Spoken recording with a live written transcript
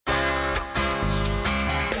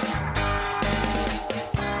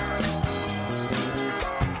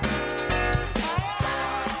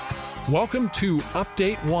Welcome to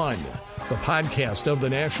Update One, the podcast of the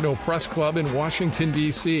National Press Club in Washington,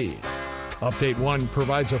 D.C. Update One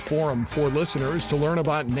provides a forum for listeners to learn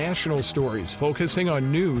about national stories focusing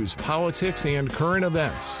on news, politics, and current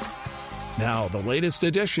events. Now, the latest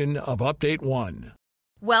edition of Update One.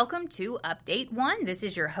 Welcome to Update One. This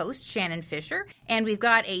is your host, Shannon Fisher, and we've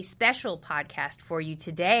got a special podcast for you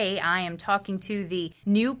today. I am talking to the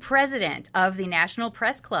new president of the National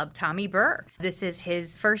Press Club, Tommy Burr. This is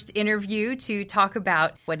his first interview to talk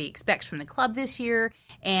about what he expects from the club this year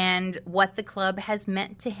and what the club has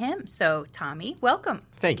meant to him. So, Tommy, welcome.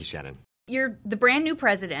 Thank you, Shannon. You're the brand new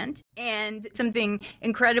president, and something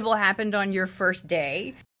incredible happened on your first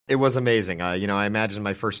day. It was amazing. I imagined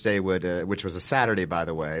my first day would, which was a Saturday, by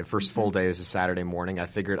the way. First full day was a Saturday morning. I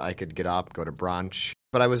figured I could get up, go to brunch.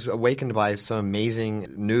 But I was awakened by some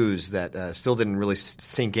amazing news that still didn't really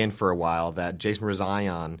sink in for a while, that Jason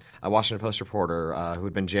Rezaian, a Washington Post reporter who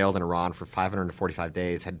had been jailed in Iran for 545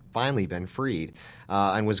 days, had finally been freed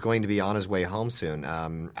and was going to be on his way home soon.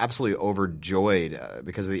 Absolutely overjoyed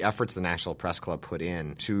because of the efforts the National Press Club put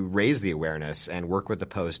in to raise the awareness and work with the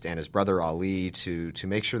Post and his brother Ali to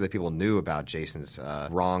make sure that people knew about Jason's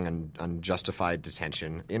wrong and unjustified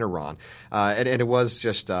detention in Iran. And it was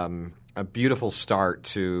just a beautiful start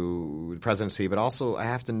to the presidency, but also I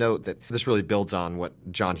have to note that this really builds on what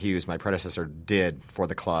John Hughes, my predecessor, did for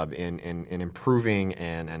the club in improving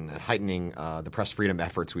and heightening the press freedom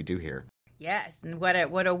efforts we do here. Yes, and what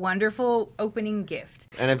a wonderful opening gift.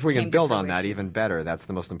 And if we can build on that even better, that's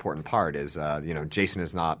the most important part is, Jason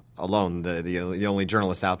is not alone. The only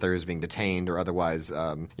journalist out there who's being detained or otherwise,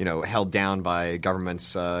 held down by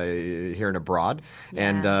governments here and abroad. Yeah.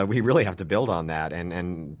 And we really have to build on that.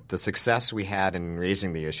 And the success we had in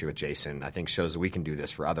raising the issue with Jason, I think, shows that we can do this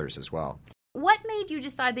for others as well. What made you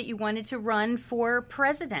decide that you wanted to run for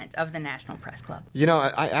president of the National Press Club?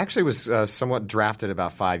 I actually was somewhat drafted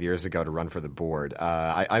about 5 years ago to run for the board.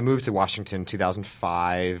 I moved to Washington in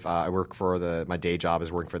 2005. I work for my day job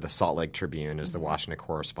is working for the Salt Lake Tribune as the Washington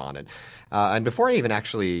correspondent. And before I even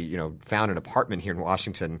actually, found an apartment here in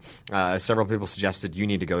Washington, several people suggested you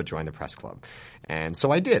need to go join the press club. And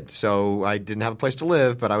so I did. So I didn't have a place to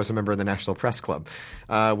live, but I was a member of the National Press Club,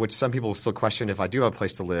 which some people still question if I do have a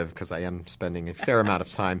place to live because I am spending a fair amount of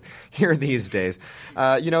time here these days.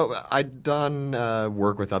 I'd done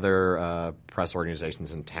work with other press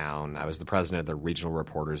organizations in town. I was the president of the Regional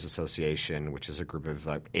Reporters Association, which is a group of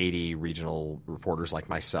 80 regional reporters like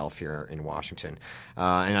myself here in Washington.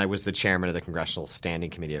 And I was the chairman of the Congressional Standing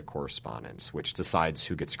Committee of Correspondence, which decides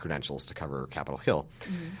who gets credentials to cover Capitol Hill.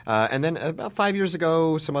 Mm-hmm. And then about 5 years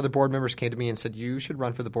ago, some other board members came to me and said, you should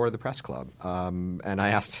run for the board of the press club. And I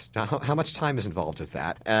asked, how much time is involved with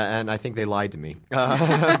that? And I think they lied to me.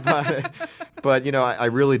 But I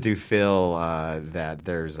really do feel that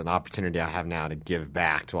there's an opportunity I have now to give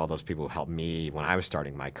back to all those people who helped me when I was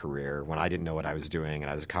starting my career, when I didn't know what I was doing, and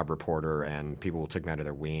I was a cub reporter, and people took me under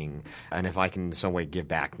their wing. And if I can in some way give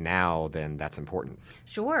back now, then that's important.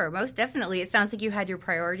 Sure, most definitely. It sounds like you had your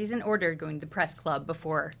priorities in order going to the press club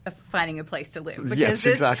before finding a place to live. Because yes,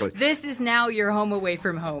 exactly. This is now your home away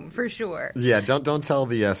from home, for sure. Yeah, don't tell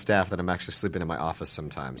the staff that I'm actually sleeping in my office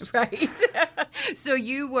sometimes. Right. So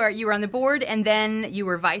you were on the board, and then you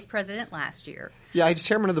were vice president last year. Yeah, I was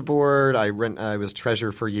chairman of the board. I was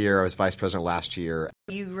treasurer for a year. I was vice president last year.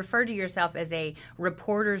 You refer to yourself as a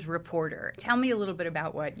reporter's reporter. Tell me a little bit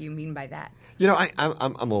about what you mean by that.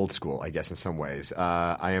 I'm old school, I guess, in some ways.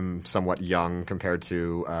 I am somewhat young compared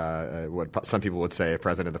to what some people would say a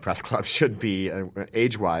president of the press club should be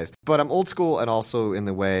age-wise. But I'm old school and also in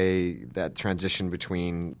the way that transition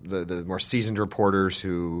between the more seasoned reporters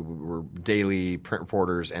who were daily print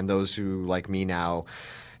reporters and those who, like me now,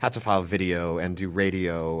 have to file video and do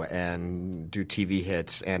radio and do TV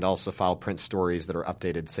hits and also file print stories that are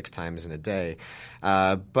updated 6 times in a day.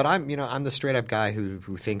 But I'm the straight up guy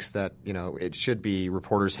who thinks that, it should be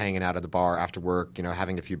reporters hanging out at the bar after work,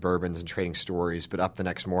 having a few bourbons and trading stories, but up the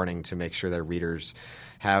next morning to make sure their readers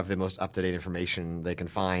have the most up-to-date information they can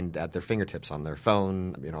find at their fingertips on their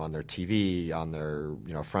phone, on their TV, on their,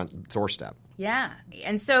 front doorstep. Yeah.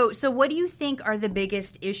 And so what do you think are the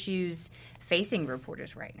biggest issues facing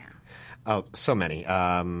reporters right now? Oh, so many.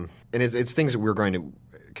 And it's things that we're going to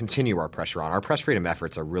continue our pressure on. Our press freedom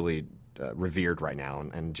efforts are really revered right now,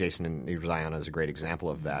 and Jason Rezaian is a great example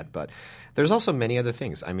of that. But there's also many other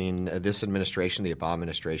things. I mean, this administration, the Obama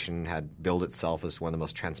administration, had billed itself as one of the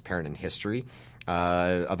most transparent in history.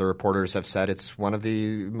 Other reporters have said it's one of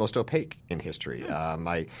the most opaque in history.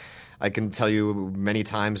 I can tell you many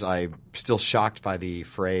times I'm still shocked by the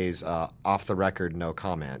phrase off the record, no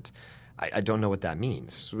comment. I don't know what that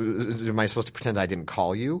means. Am I supposed to pretend I didn't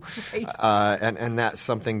call you? Right. And that's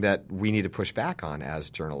something that we need to push back on as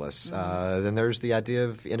journalists. Then there's the idea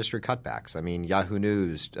of industry cutbacks. I mean, Yahoo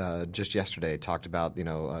News just yesterday talked about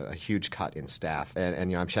a huge cut in staff,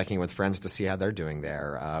 and I'm checking with friends to see how they're doing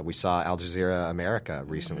there. We saw Al Jazeera America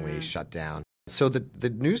recently shut down. So the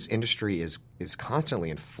news industry is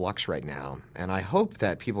constantly in flux right now, and I hope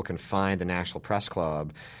that people can find the National Press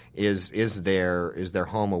Club is their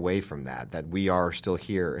home away from that we are still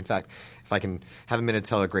here. In fact, if I can have a minute to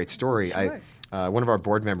tell a great story, Sure. One of our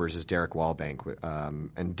board members is Derek Wallbank,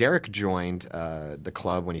 and Derek joined the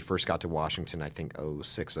club when he first got to Washington, I think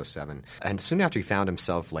 06, 07, and soon after he found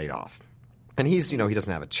himself laid off. And he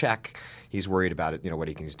doesn't have a check. He's worried about it, what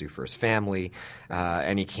he can do for his family.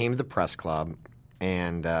 And he came to the press club,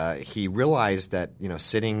 and he realized that,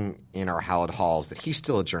 sitting in our hallowed halls, that he's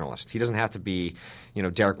still a journalist. He doesn't have to be,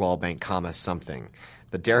 Derek Wallbank, something.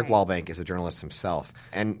 But Derek Wallbank is a journalist himself.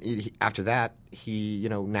 And after that, he,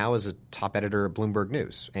 now is a top editor of Bloomberg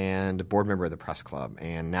News and a board member of the press club,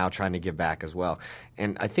 and now trying to give back as well.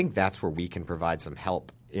 And I think that's where we can provide some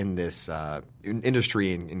help in this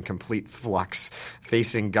industry in complete flux,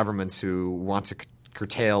 facing governments who want to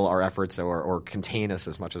curtail our efforts or contain us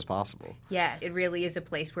as much as possible. Yeah, it really is a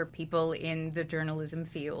place where people in the journalism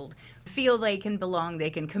field feel they can belong, they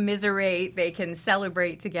can commiserate, they can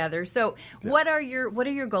celebrate together. So what are your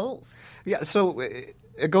goals? Yeah, so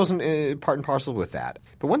it goes in part and parcel with that.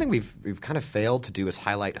 But one thing we've kind of failed to do is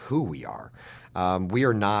highlight who we are. We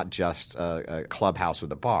are not just a clubhouse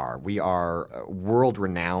with a bar. We are a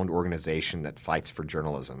world-renowned organization that fights for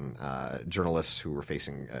journalism, journalists who are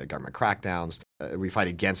facing government crackdowns. We fight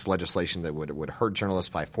against legislation that would hurt journalists,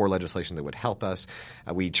 fight for legislation that would help us.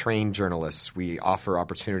 We train journalists. We offer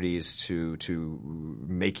opportunities to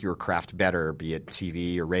make your craft better, be it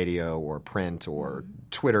TV or radio or print or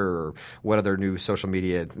Twitter or what other new social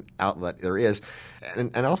media outlet there is.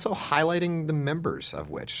 And also highlighting the members of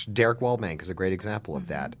which. Derek Wallbank is a great example of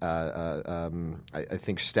that. I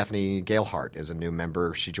think Stephanie Galehart is a new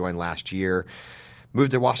member. She joined last year,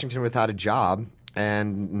 moved to Washington without a job.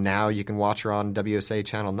 And now you can watch her on WSA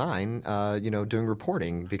Channel 9, doing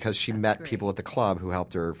reporting because she met people at the club who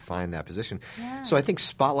helped her find that position. Yeah. So I think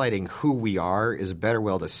spotlighting who we are is a better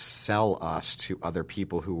way to sell us to other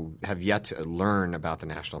people who have yet to learn about the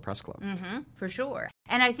National Press Club. For sure.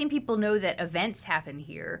 And I think people know that events happen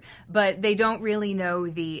here, but they don't really know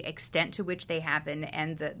the extent to which they happen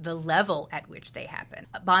and the level at which they happen.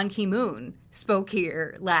 Ban Ki-moon spoke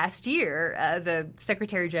here last year, the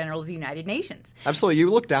Secretary General of the United Nations. Absolutely. You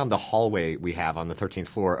look down the hallway we have on the 13th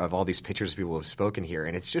floor of all these pictures of people who have spoken here,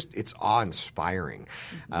 and it's awe-inspiring.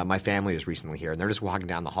 My family is recently here, and they're just walking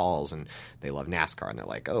down the halls, and they love NASCAR, and they're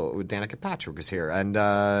like, oh, Danica Patrick is here. And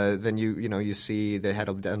then you see the head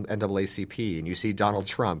of NAACP, and you see Donald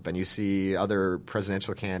Trump, and you see other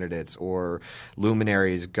presidential candidates or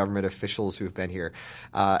luminaries, government officials who've been here.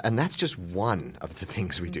 And that's just one of the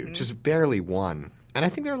things we do, just barely one. And I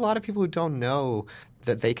think there are a lot of people who don't know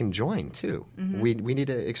that they can join too. We need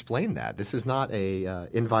to explain that. This is not a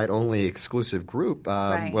invite-only exclusive group.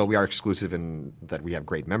 Right. Well, we are exclusive in that we have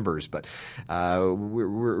great members, but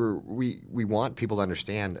we want people to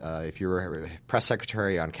understand if you're a press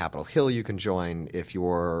secretary on Capitol Hill, you can join. If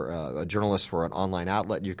you're a journalist for an online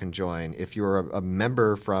outlet, you can join. If you're a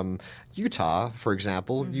member from Utah, for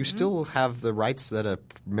example, you still have the rights that a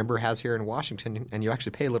member has here in Washington, and you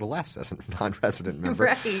actually pay a little less as a non-resident member.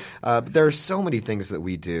 Right. But there are so many things that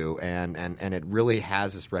we do, and it really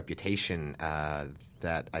has this reputation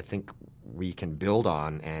that I think we can build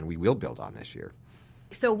on, and we will build on this year.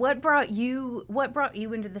 So what brought you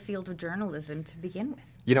into the field of journalism to begin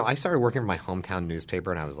with? I started working for my hometown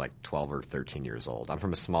newspaper when I was like 12 or 13 years old. I'm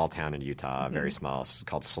from a small town in Utah, very small,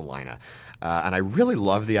 called Salina. And I really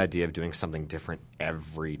love the idea of doing something different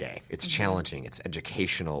every day. It's challenging. It's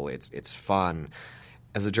educational. It's fun.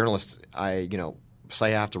 As a journalist,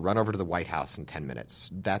 say I have to run over to the White House in 10 minutes.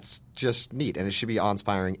 That's just neat, and it should be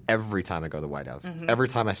awe-inspiring every time I go to the White House. Every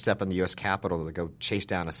time I step in the U.S. Capitol to go chase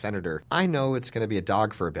down a senator, I know it's going to be a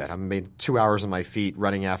dog for a bit. I'm maybe 2 hours on my feet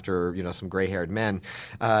running after some gray-haired men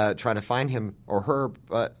trying to find him or her,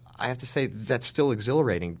 but I have to say that's still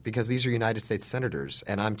exhilarating because these are United States senators,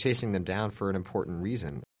 and I'm chasing them down for an important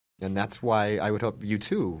reason. And that's why I would hope you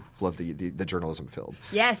too love the journalism field.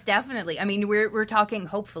 Yes, definitely. I mean, we're talking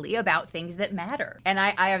hopefully about things that matter. And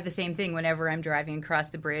I have the same thing whenever I'm driving across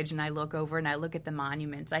the bridge and I look over and I look at the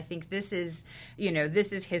monuments. I think this is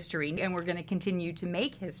history, and we're going to continue to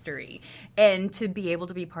make history. And to be able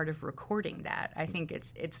to be part of recording that, I think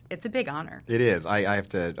it's a big honor. It is.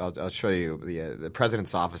 I'll show you the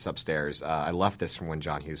president's office upstairs. I left this from when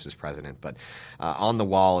John Hughes was president, but on the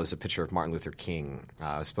wall is a picture of Martin Luther King.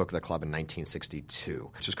 Spoke at the club in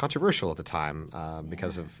 1962, which was controversial at the time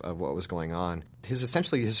because of what was going on.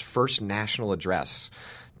 His first national address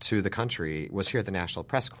to the country was here at the National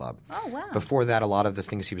Press Club. Oh, wow. Before that, a lot of the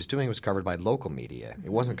things he was doing was covered by local media. It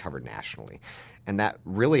wasn't covered nationally. And that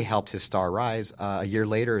really helped his star rise. A year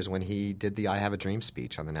later is when he did the I Have a Dream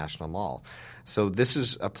speech on the National Mall. So this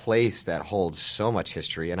is a place that holds so much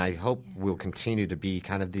history, and I hope will continue to be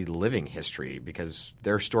kind of the living history, because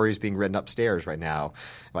there are stories being written upstairs right now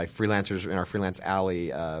by freelancers in our freelance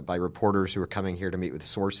alley, by reporters who are coming here to meet with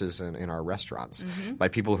sources in our restaurants, by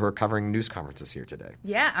people who are covering news conferences here today.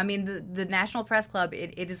 Yeah, I mean, the National Press Club,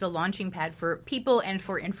 it is a launching pad for people and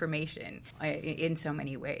for information in so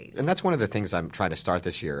many ways. And that's one of the things I'm trying to start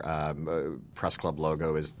this year. Press Club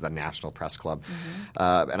logo is the National Press Club.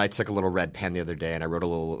 And I took a little red pen the other day and I wrote a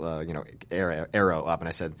little arrow up and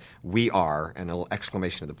I said, "We are," and a little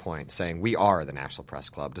exclamation at the point saying, "We are the National Press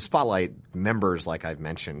Club," to spotlight members like I've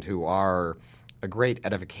mentioned who are a great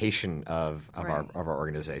edification of our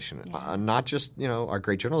organization. Yeah. Not just our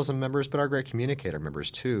great journalism members, but our great communicator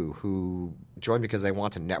members too, who join because they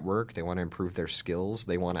want to network, they want to improve their skills,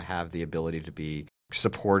 they want to have the ability to be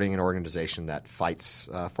supporting an organization that fights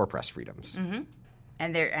for press freedoms. Mm-hmm.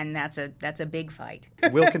 And that's a big fight.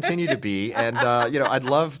 Will continue to be, and I'd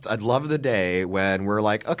love the day when we're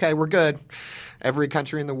like, okay, we're good. Every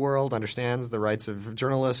country in the world understands the rights of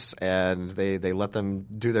journalists, and they let them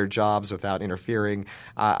do their jobs without interfering.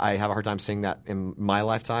 I have a hard time seeing that in my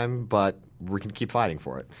lifetime, but we can keep fighting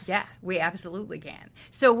for it. Yeah, we absolutely can.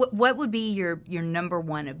 So what would be your number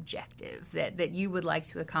one objective that you would like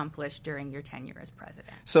to accomplish during your tenure as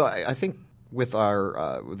president? So I think with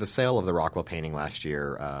the sale of the Rockwell painting last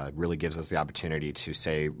year really gives us the opportunity to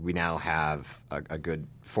say we now have a good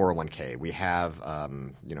 401k. We have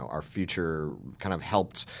our future kind of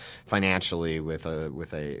helped financially with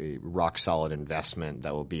a rock solid investment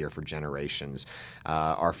that will be here for generations.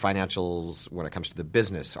 Our financials, when it comes to the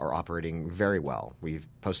business, are operating very well. We've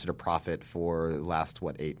posted a profit for the last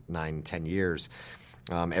 8, 9, 10 years.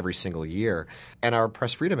 Every single year. And our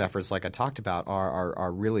press freedom efforts, like I talked about,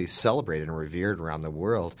 are really celebrated and revered around the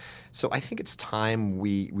world. So I think it's time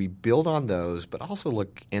we build on those, but also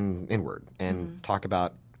look inward and talk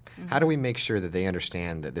about how do we make sure that they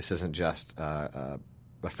understand that this isn't just a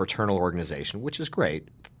fraternal organization, which is great,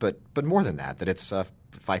 but more than that it's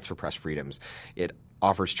fights for press freedoms. It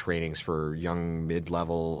offers trainings for young,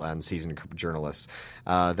 mid-level, and seasoned journalists,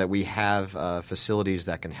 that we have facilities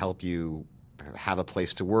that can help you have a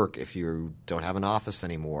place to work if you don't have an office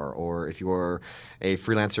anymore, or if you're a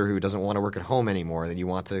freelancer who doesn't want to work at home anymore, then you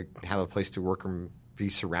want to have a place to work and be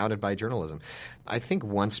surrounded by journalism. I think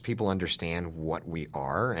once people understand what we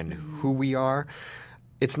are and who we are,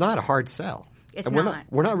 it's not a hard sell.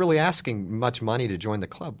 We're not really asking much money to join the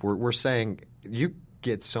club. We're saying you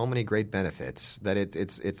get so many great benefits that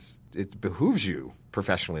it behooves you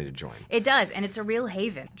professionally to join. It does, and it's a real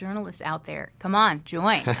haven. Journalists out there, come on,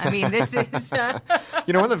 join. I mean, this is...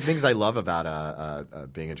 one of the things I love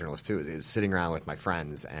about being a journalist, too, is sitting around with my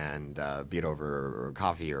friends and be it over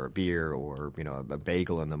coffee or a beer or, a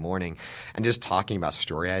bagel in the morning and just talking about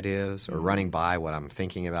story ideas or running by what I'm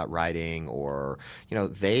thinking about writing, or,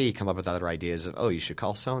 they come up with other ideas of, oh, you should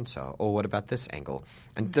call so-and-so. Oh, what about this angle?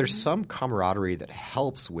 And there's some camaraderie that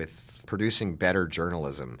helps with producing better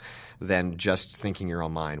journalism than just thinking in your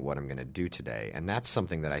own mind what I'm going to do today. And that's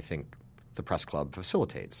something that I think the Press Club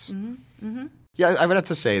facilitates. Mm-hmm. Mm-hmm. Yeah, I would have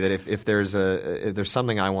to say that if there's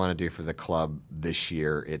something I want to do for the club this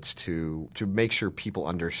year, it's to make sure people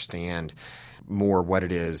understand more what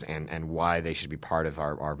it is and why they should be part of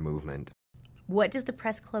our movement. What does the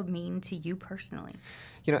Press Club mean to you personally?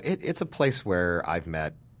 It's a place where I've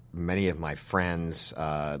met many of my friends,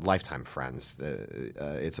 lifetime friends.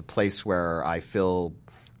 It's a place where I feel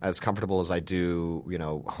as comfortable as I do,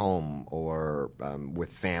 home or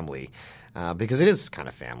with family, because it is kind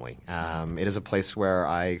of family. It is a place where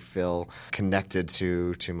I feel connected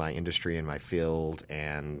to my industry and my field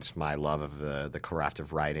and my love of the craft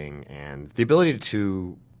of writing and the ability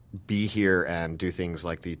to be here and do things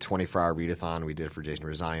like the 24-hour readathon we did for Jason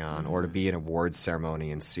Rezaian, or to be in an awards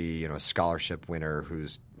ceremony and see a scholarship winner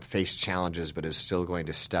who's face challenges but is still going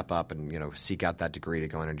to step up and seek out that degree to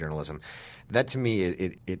go into journalism. That to me,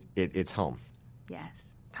 it's home. Yes.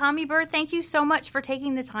 Tommy Burr, thank you so much for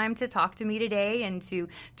taking the time to talk to me today and to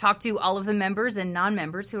talk to all of the members and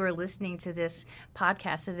non-members who are listening to this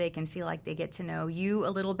podcast so they can feel like they get to know you a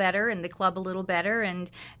little better and the club a little better and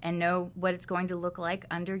know what it's going to look like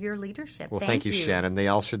under your leadership. Well, thank you, Shannon. They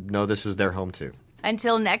all should know this is their home, too.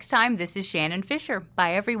 Until next time, this is Shannon Fisher.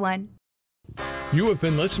 Bye, everyone. You have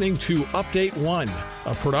been listening to Update One,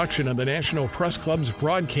 a production of the National Press Club's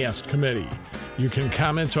Broadcast Committee. You can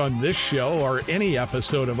comment on this show or any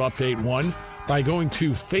episode of Update One by going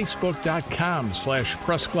to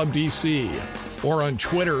facebook.com/PressClubDC or on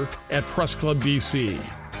Twitter @PressClubDC.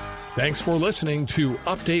 Thanks for listening to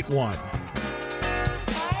Update One.